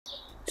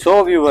सो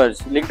viewers,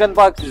 Lincoln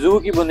park जू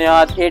की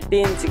बुनियाद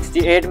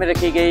 1868 में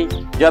रखी गई,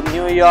 जब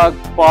न्यूयॉर्क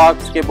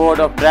पार्क्स के बोर्ड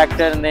ऑफ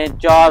डायरेक्टर ने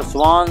 4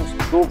 स्वान्स,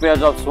 2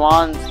 पेयर्स ऑफ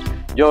स्वान्स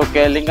जो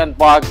कि लिंकन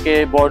पार्क के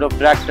बोर्ड ऑफ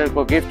डायरेक्टर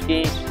को गिफ्ट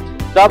की।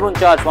 तब उन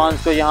 4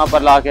 स्वान्स को यहाँ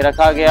पर ला के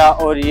रखा गया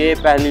और ये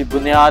पहली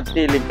बुनियाद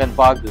थी लिंकन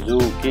पार्क जू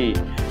की।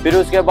 फिर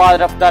उसके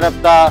बाद रफ्ता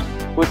रफ्ता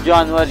कुछ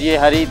जानवर ये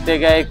खरीदते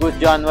गए, कुछ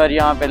जानवर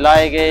यहाँ पे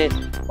लाए गए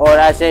और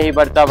ऐसे ही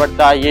बढ़ता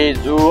बढ़ता ये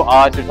जू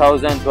आज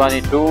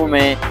 2022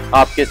 में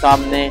आपके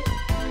सामने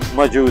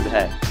मौजूद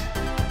है।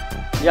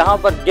 यहाँ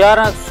पर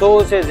 1100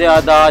 से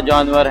ज़्यादा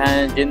जानवर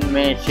हैं,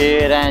 जिनमें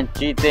शेर हैं,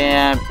 चीते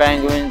हैं,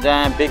 पेंगुइन्स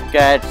हैं, बिग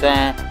कैट्स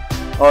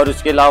हैं और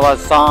उसके अलावा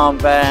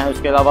सांप हैं,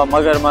 उसके अलावा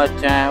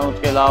मगरमच्छ हैं,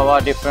 उसके अलावा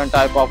डिफरेंट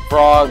टाइप ऑफ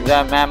फ्रॉग्स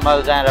हैं,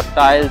 मैमल्स हैं,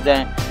 रेप्टाइल्स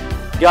हैं।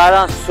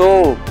 1100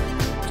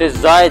 से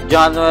ज़ायद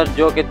जानवर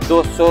जो कि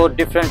 200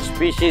 डिफरेंट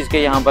स्पीशीज़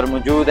के यहाँ पर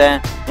मौजूद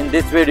हैं। इन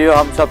दिस वीडियो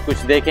हम सब कुछ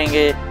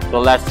देखेंगे,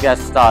 तो लेट्स गेट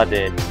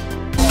स्टार्टेड।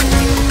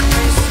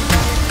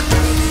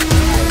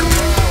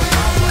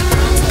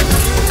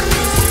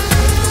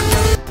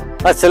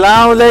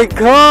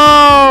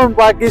 अस्सलाम-ओ-अलैकुम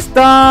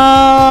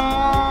पाकिस्तान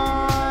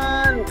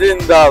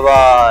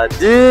जिंदाबाद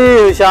जी,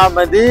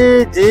 खुशामदी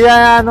जी,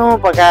 आया नु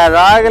पकाया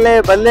रागले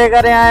बल्ले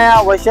करे आया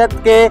वशत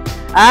के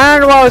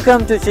and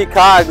welcome to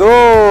Chicago.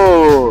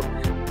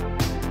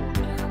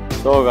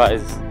 So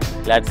guys,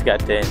 let's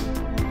get in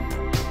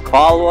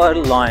कॉलवर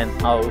लाइन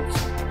हाउस।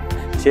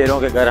 शेरों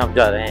के घर हम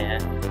जा रहे हैं,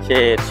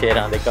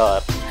 शेरां दे घर।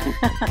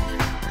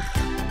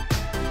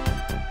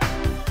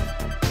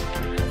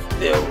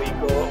 There we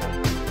go.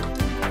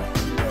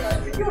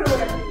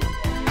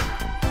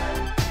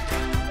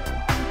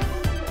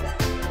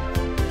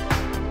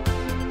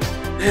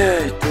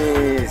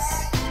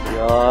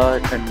 यार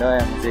ठंडा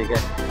है, मजे का।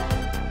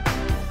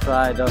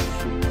 प्राइड ऑफ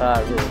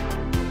शिकागो,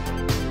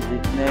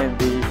 जितने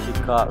भी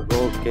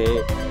शिकागो के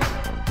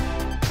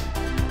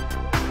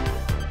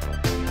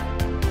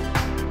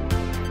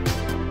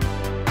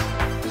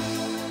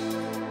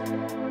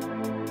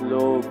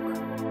लोग,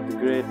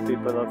 ग्रेट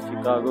पीपल ऑफ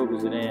शिकागो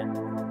गुजरे हैं,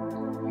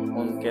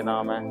 उनके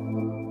नाम है।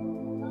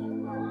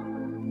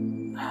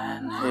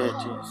 And here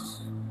it is.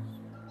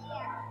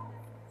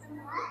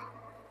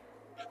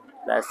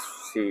 Let's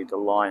see the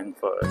line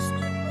first.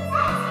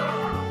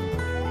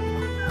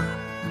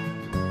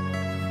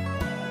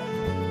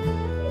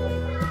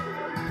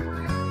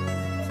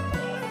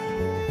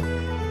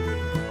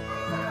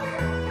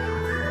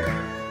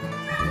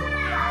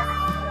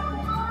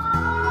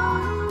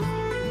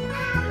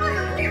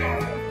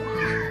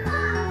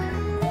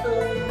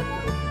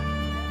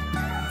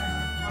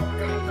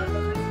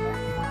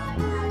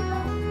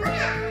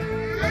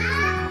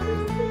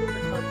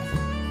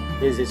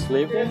 Is he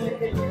sleeping?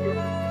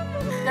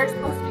 They're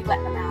supposed to be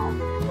letting them out.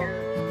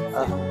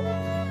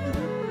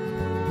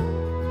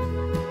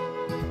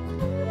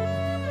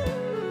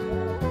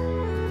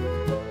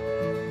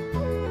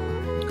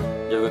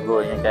 जो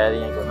गोरियाँ कह रही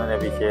हैं कि उन्होंने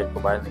अभी शेर को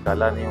बाहर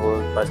निकाला नहीं, वो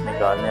बस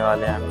निकालने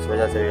वाले हैं, हम इस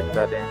वजह से वेट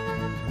कर रहे हैं।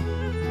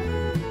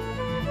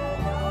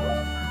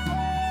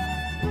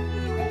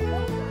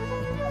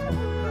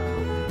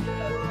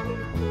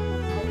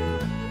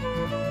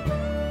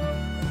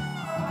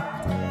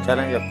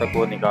 चलें, जब तक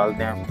वो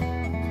निकालते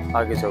हैं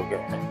आगे से होके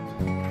अपने।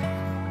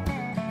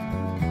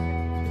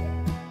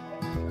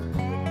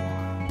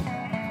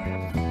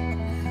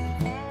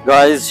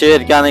 गाइस,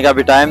 शेर के आने का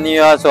भी टाइम नहीं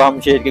हुआ, सो हम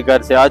शेर के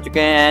घर से आ चुके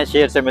हैं।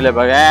 शेर से मिले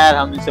बगैर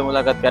हम इनसे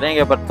मुलाकात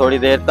करेंगे, पर थोड़ी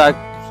देर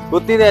तक,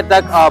 उतनी देर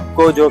तक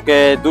आपको जो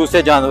कि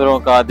दूसरे जानवरों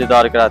का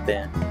दीदार कराते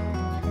हैं।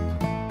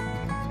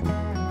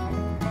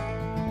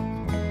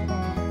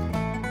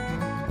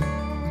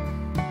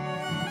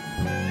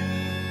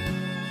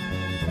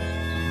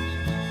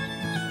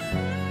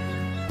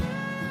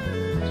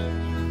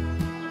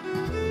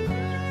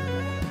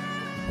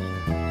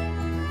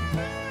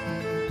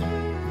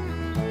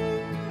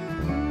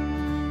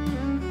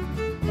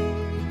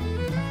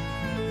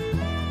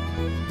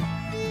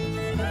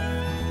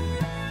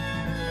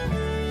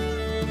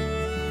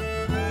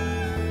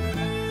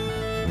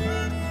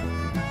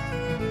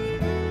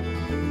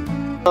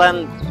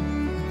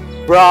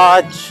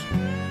 Braj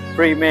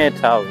Primate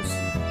House.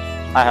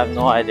 I have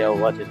no idea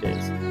what it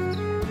is.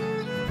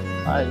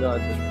 I got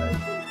this right.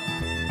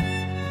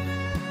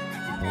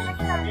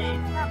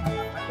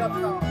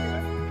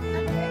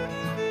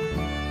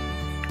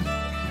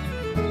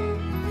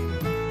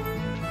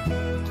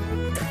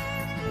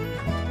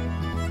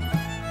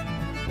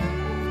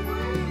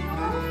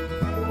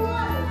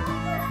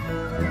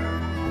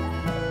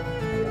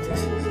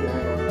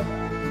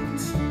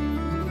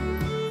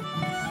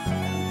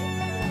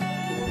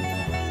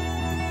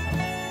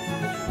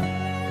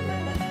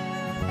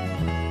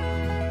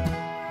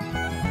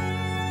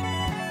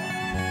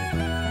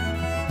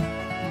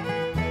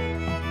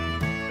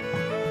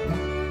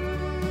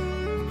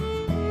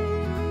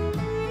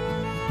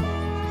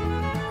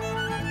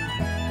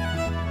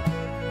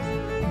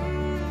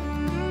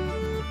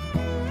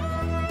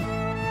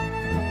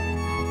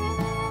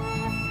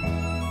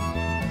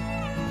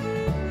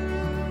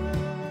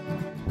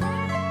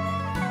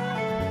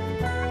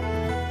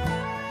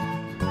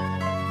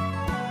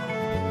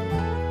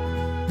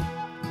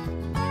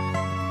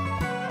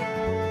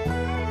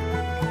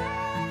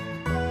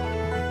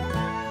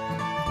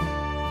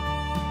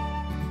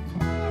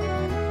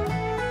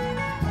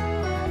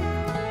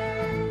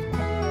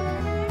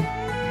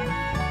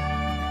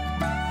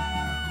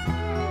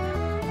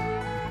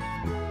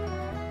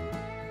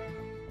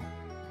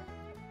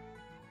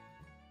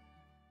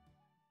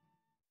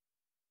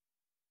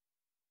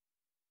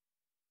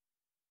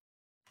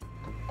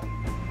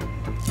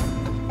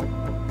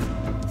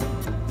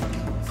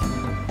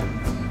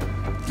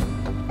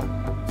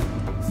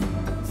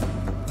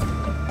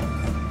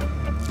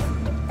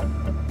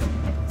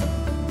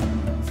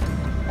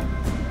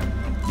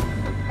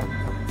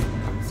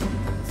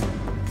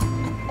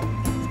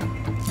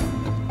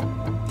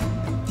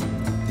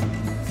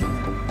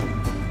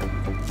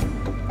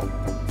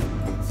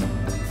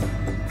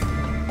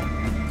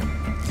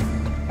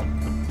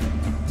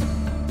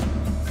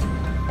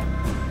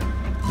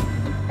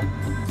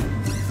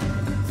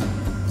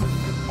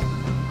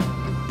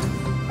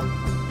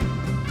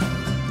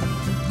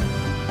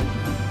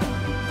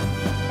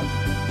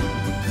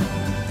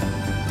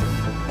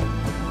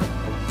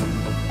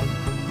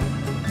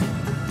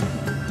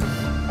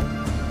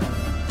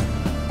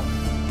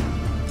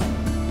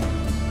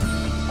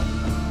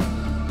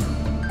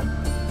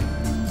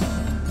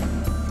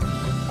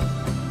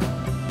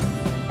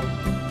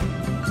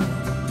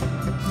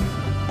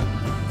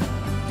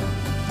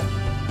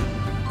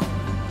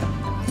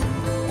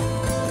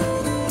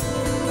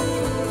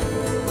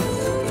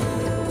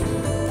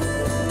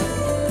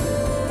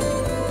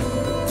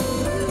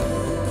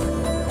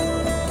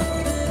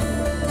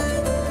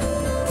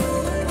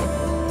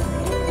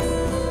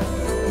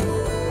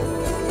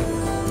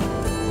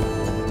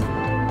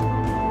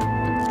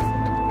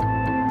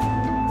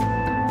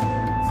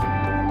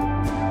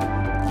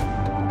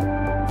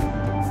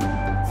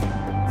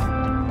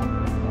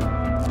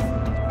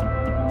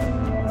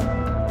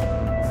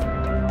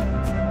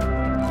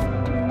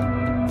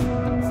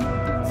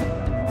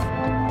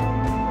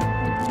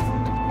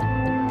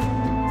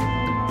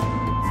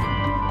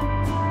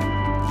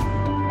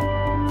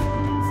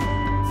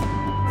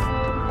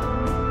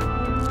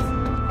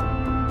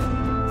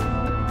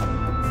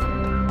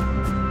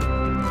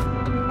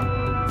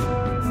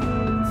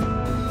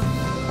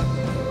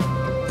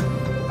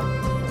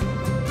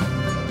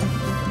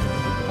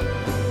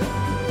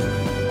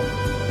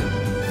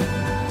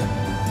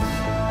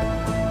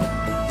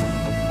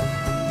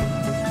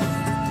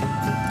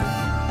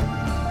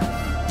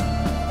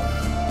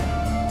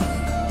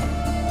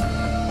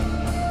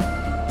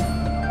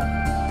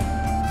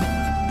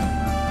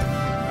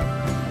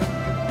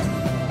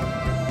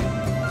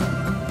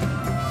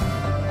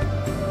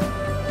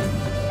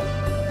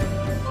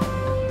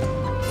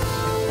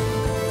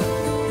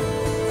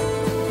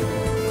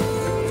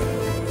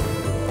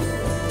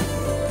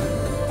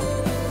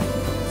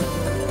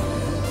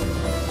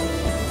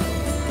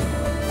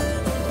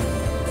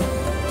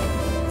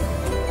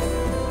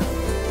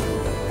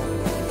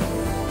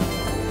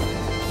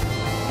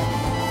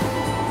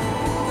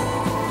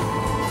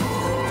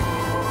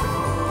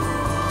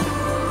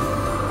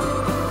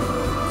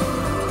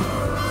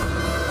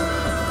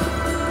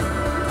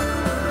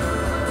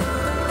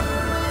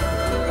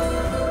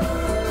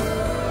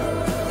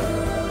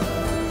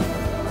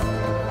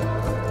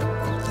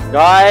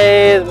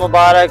 Guys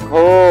मुबारक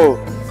हो,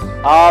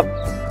 आप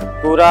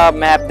पूरा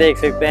मैप देख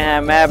सकते हैं।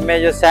 मैप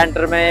में जो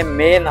सेंटर में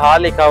मेन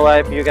हॉल लिखा हुआ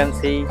है, you can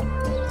see,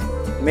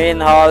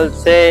 main hall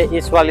से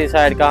इस वाली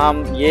साइड का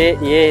हम ये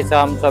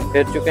हिस्सा हम सब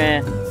फिर चुके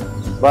हैं।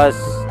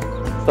 बस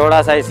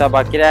थोड़ा सा हिस्सा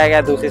बाकी रह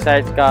गया दूसरी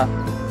साइड का,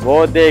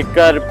 वो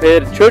देखकर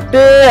फिर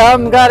छुट्टी,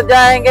 हम घर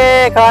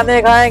जाएंगे,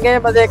 खाने खाएंगे,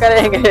 मजे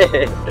करेंगे।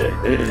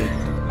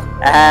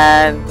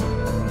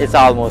 And it's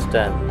almost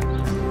done.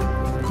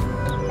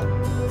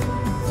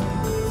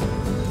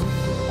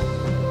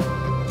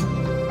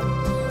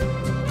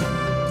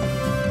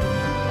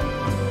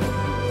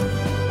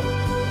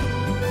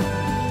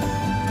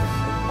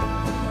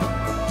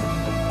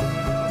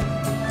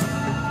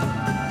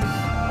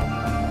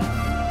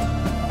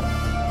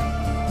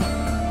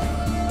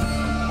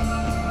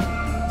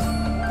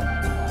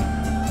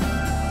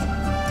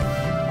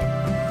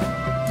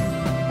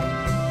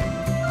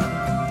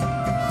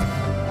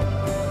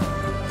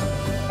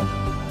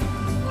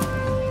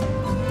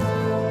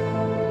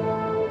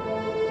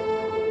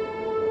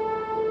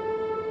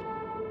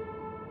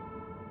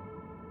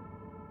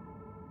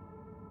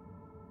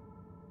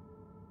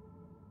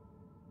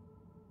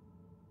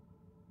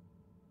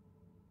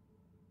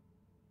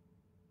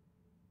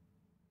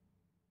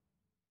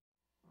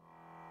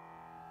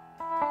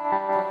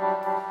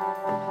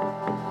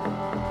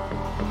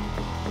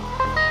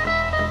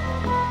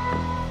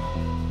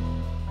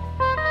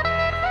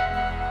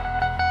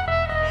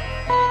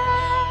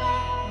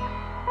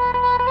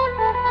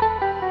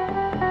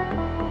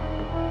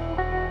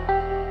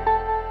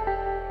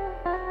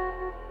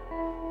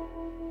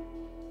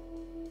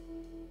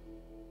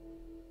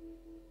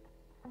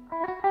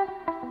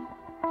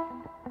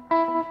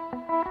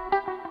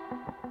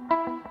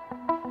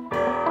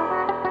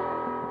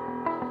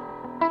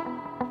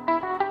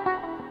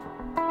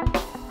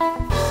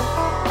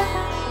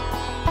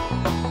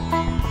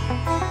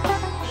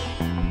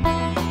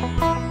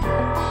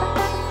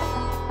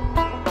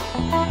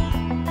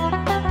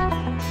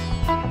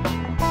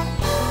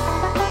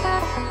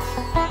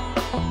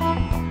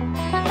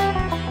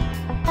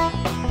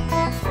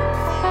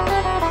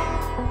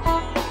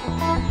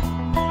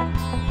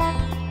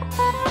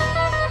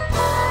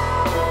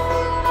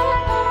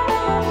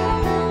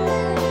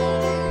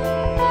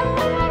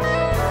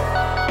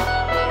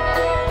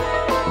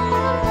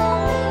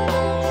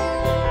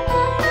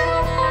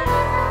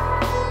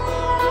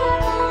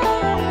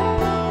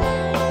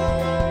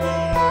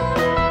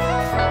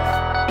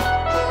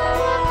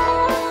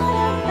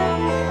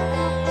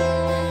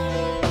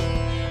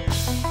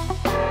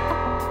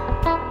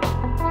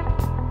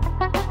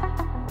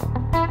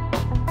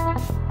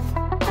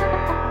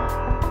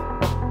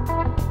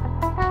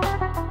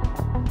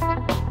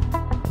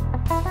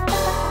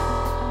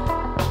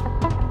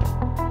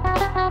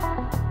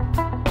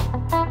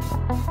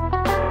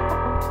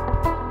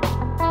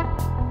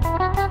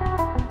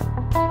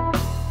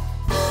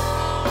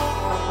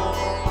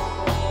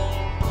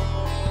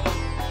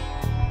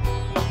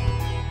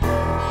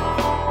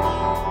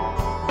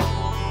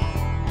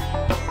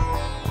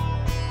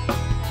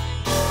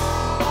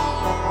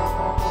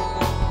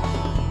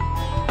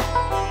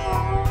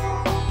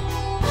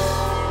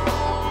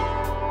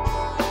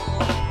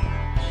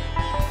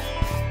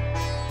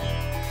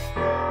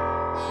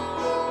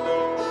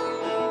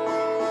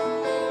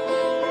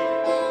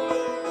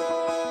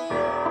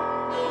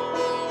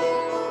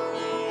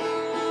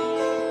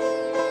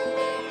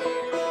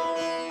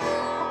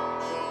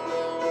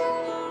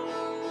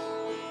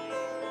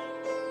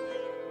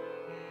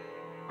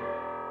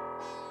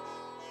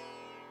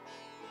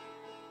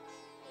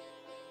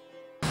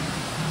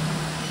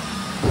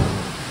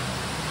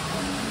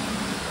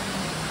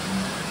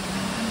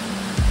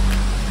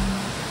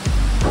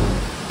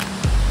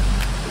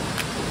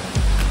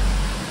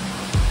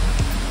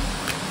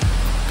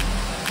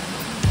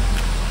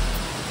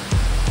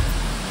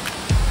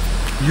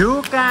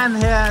 You can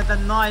hear the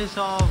noise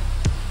of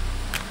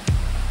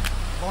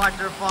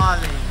water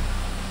falling.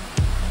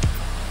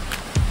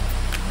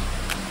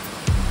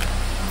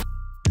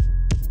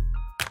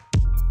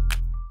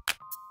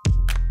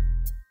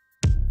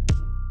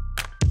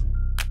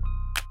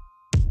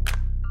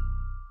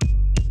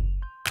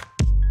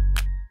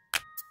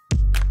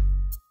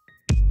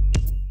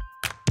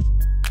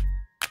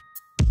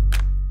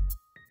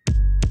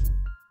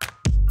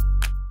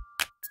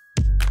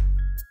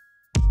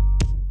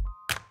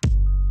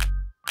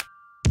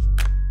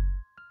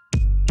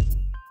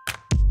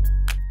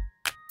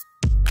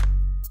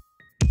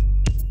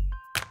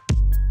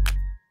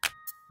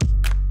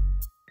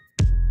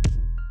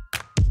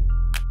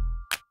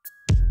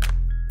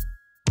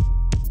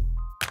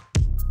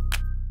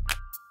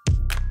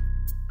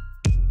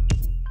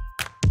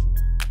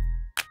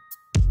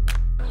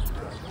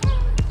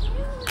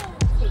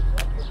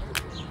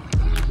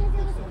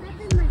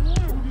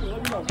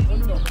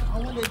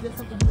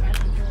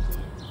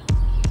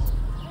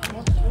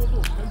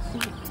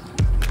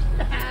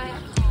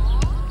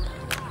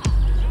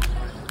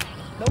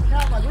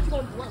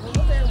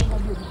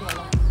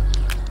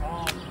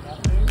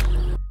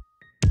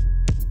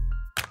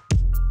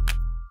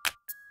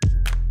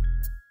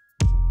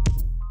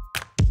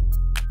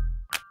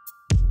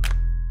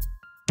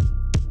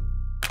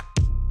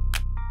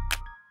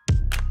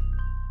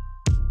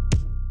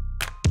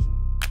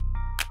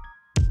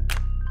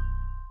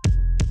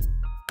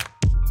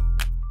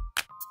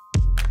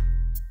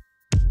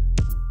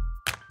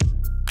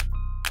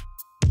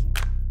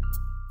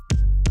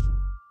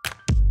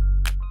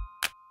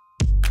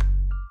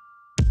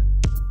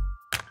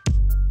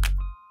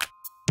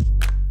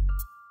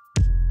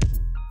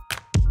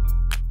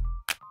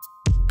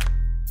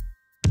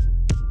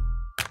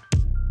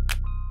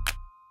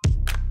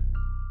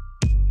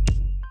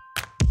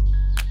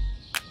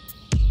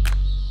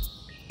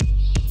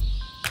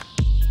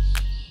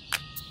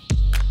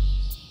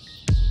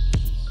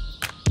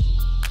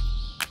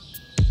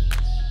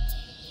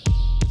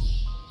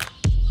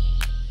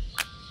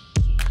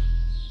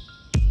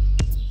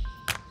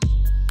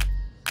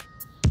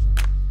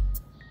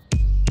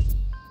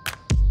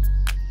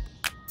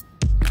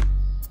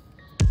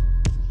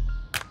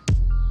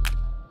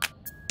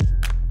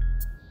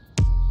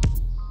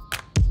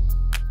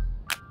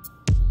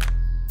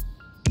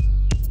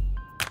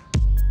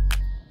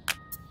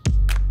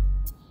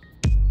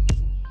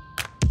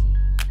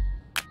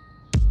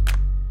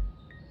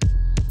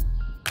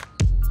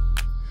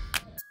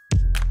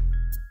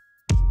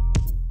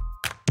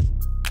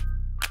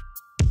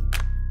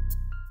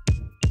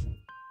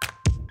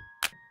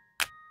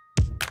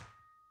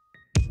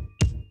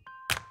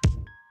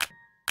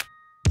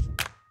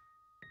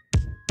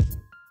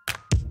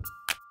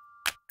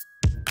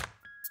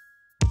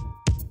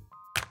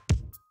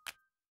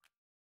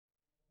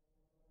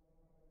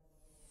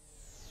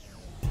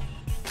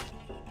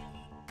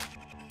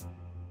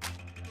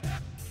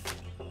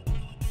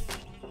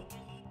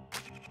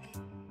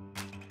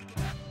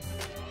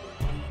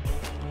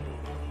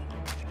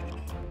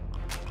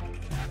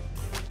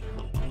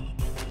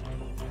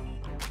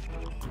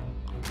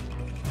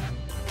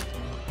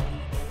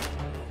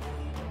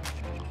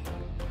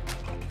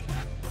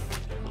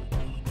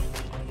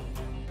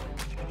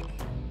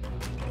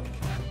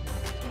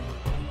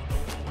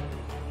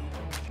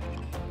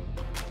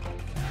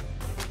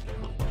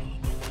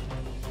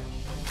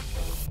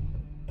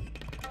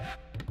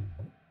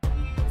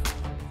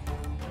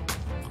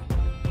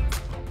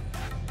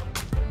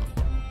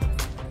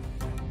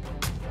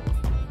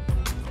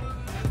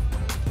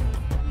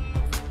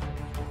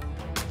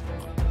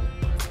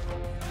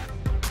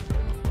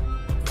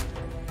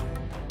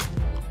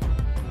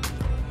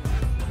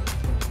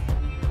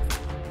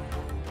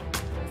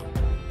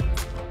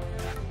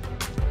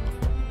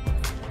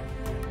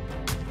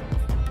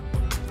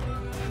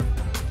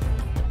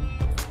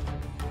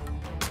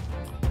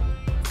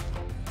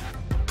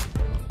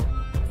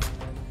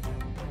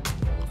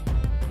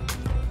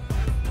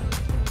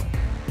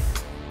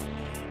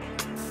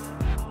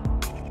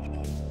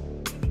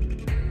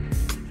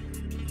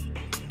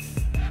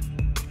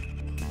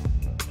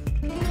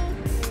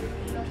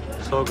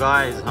 So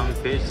guys हम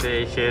फिर से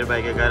शेर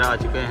भाई के घर आ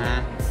चुके हैं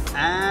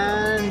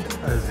एंड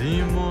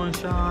अजीमो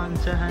शान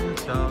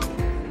शहंशाह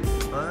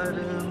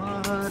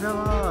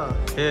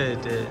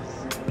इट इज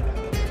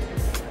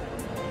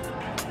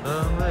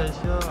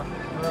हमेशा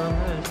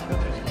हमेशा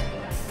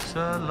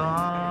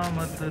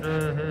सलामत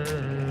रहे।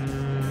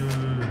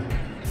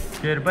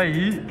 शेर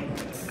भाई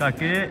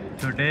काके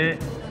छोटे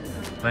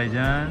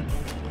भाईजान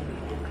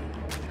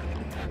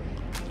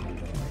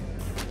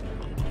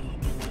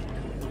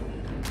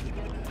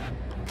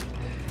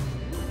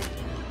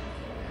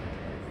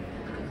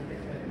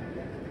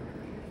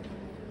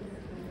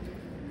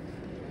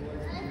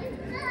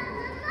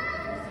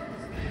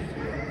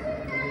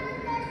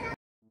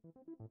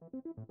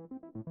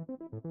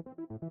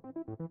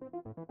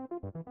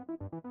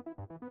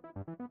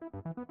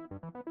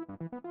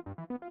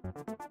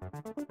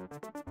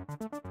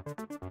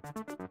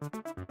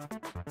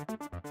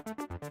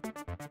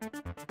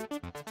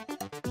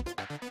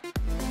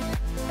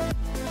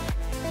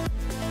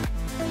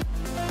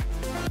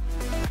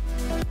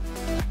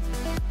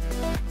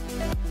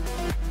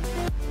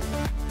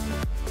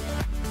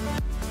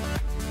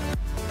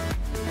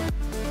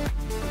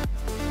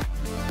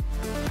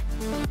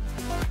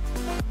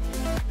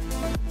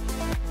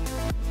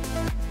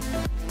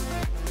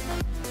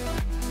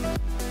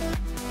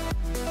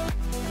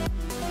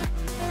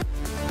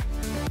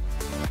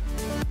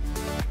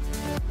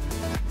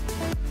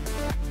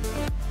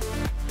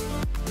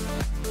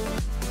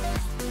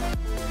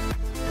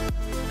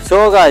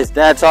so guys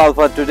that's all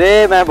for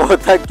today. मैं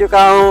बहुत थक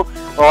चुका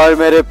हूँ और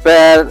मेरे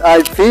पैर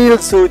आई फील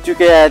सूज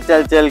चुके हैं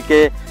चल चल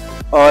के,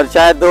 और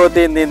शायद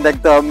 2-3 दिन तक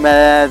तो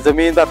मैं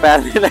ज़मीन पर पैर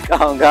नहीं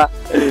लगाऊंगा।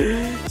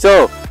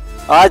 सो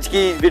आज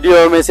की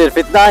वीडियो में सिर्फ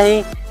इतना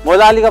ही।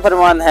 मौला अली का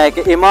फरमान है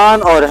कि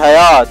ईमान और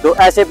हया दो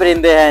ऐसे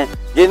परिंदे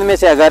हैं जिनमें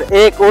से अगर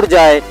एक उड़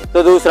जाए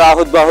तो दूसरा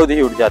खुद ब खुद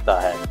ही उड़ जाता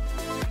है।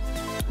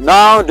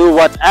 Now do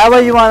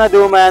whatever you wanna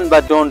do man,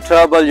 but don't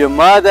trouble your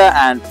mother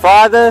and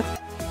father.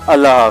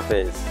 Allah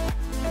Hafiz.